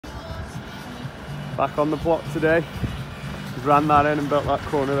Back on the block today. We've ran that in and built that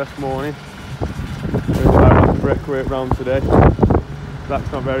corner this morning. We're going to try back brickwork round today.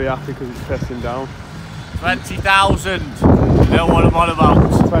 Zach's not very happy because it's pissing down. 20,000! You know what I'm on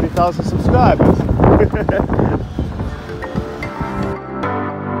about. 20,000 subscribers.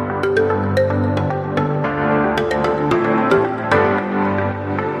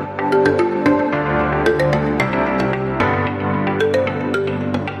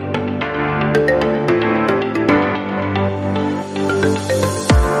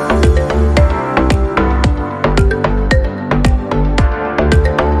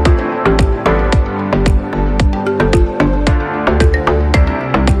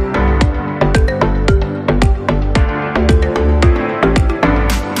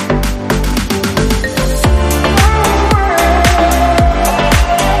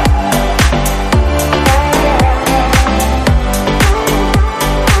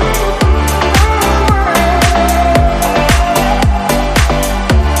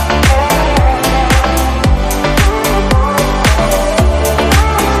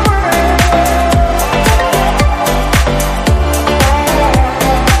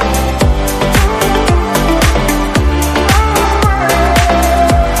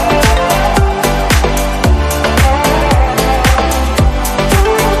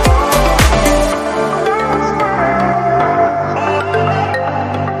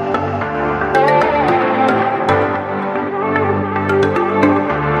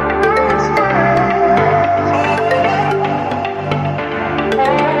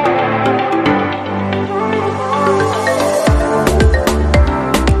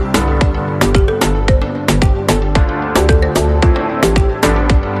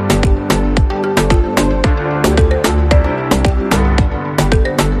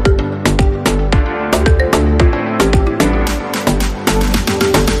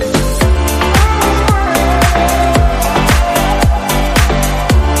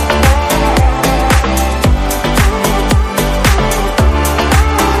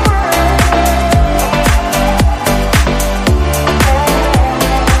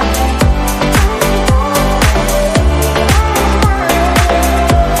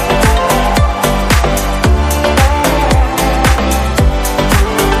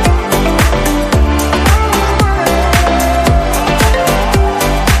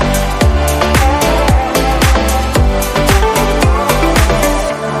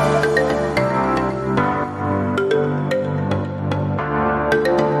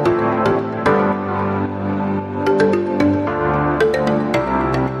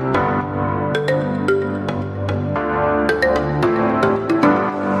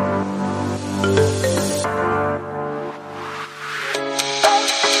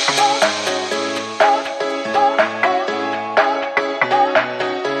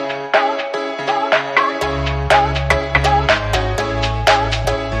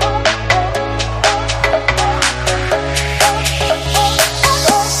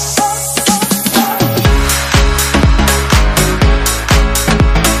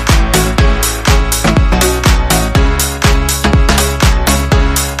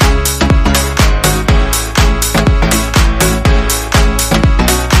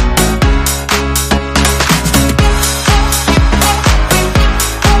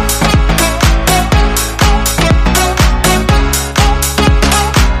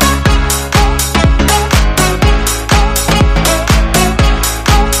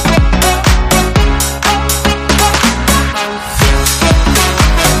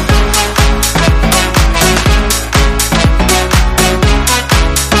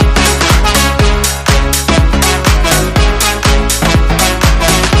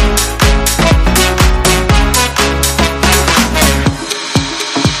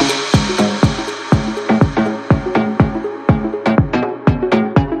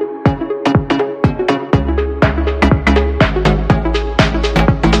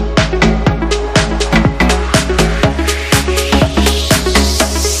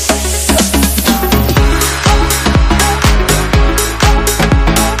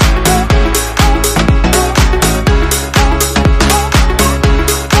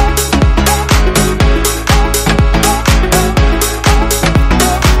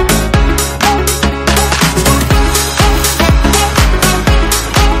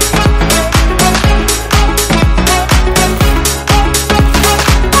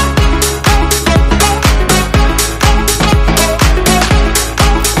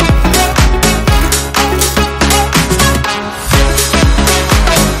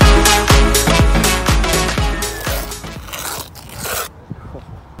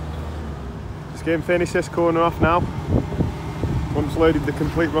 Let's go and finish this corner off now. Once loaded the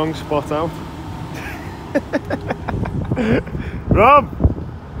complete wrong spot out. Rob!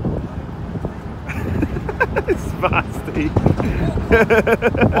 Spasty.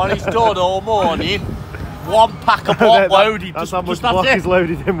 What he's done all morning, one pack of block loaded. That's how much block is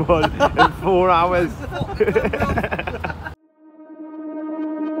loaded in one in 4 hours.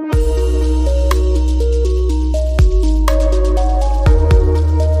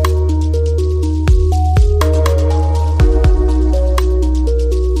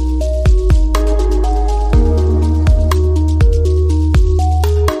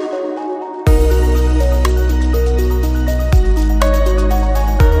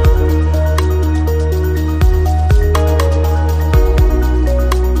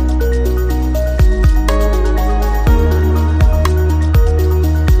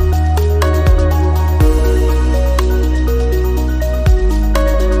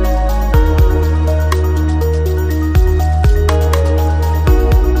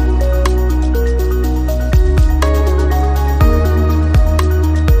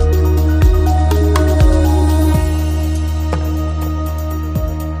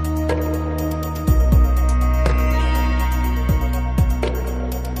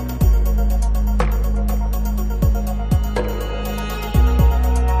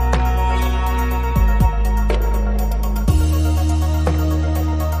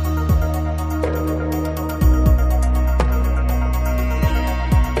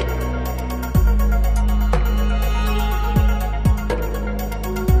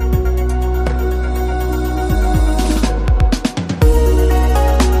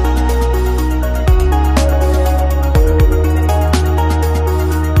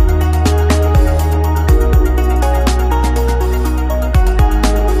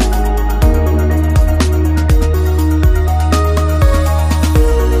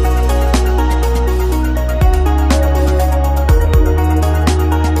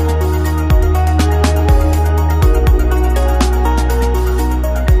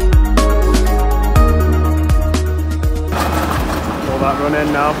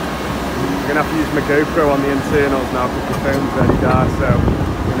 Now I'm gonna have to use my GoPro on the internals now because the phone's ready there, so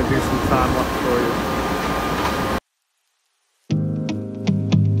I'm gonna do some time lapse for you.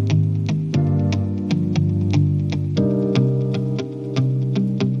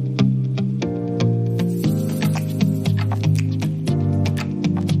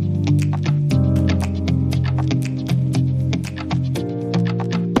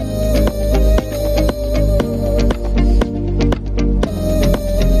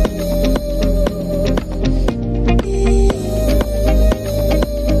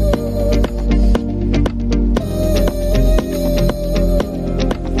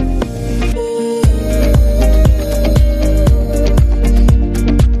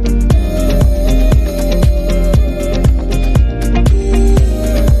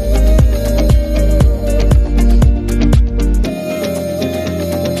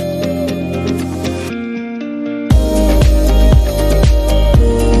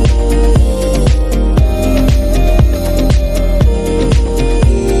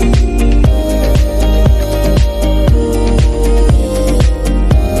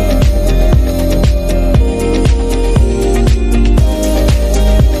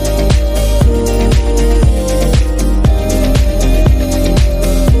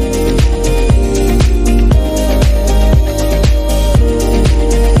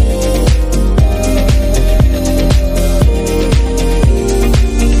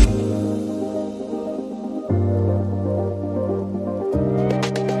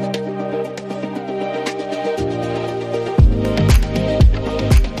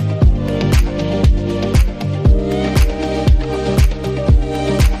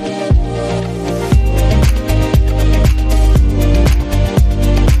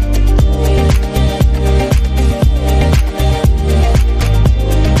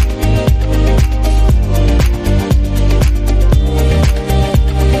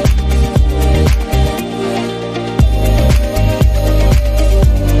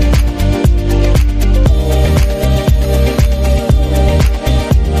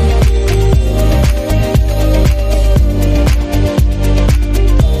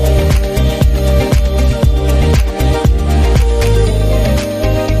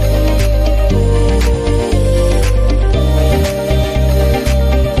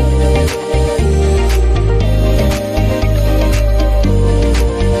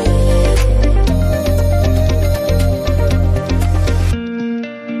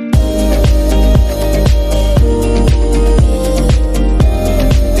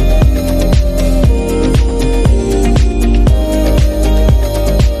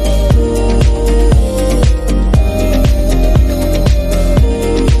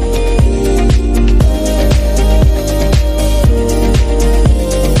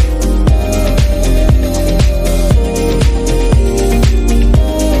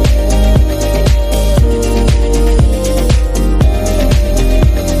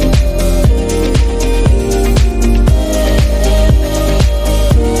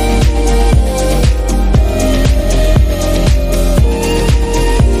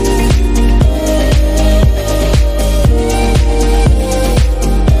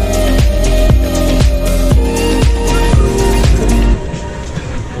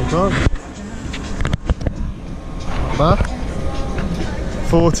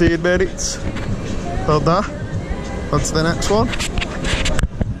 14 minutes. Hold that. On to the next one.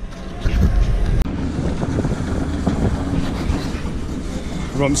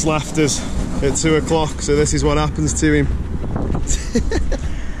 Romp's left us at 2 o'clock, so this is what happens to him.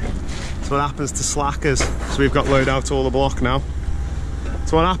 It's what happens to slackers. So we've got load out all the block now.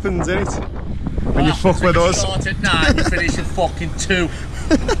 It's what happens, isn't it? When you fuck with us. Start at 9, you finish at fucking 2.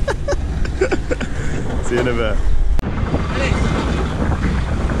 See you in a bit.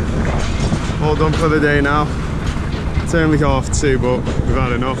 All done for the day now. It's only 2:30, but we've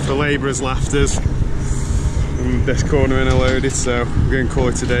had enough. The labourers left us. And this corner in a loaded, so we're going to call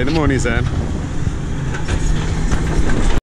it a day. The money's in.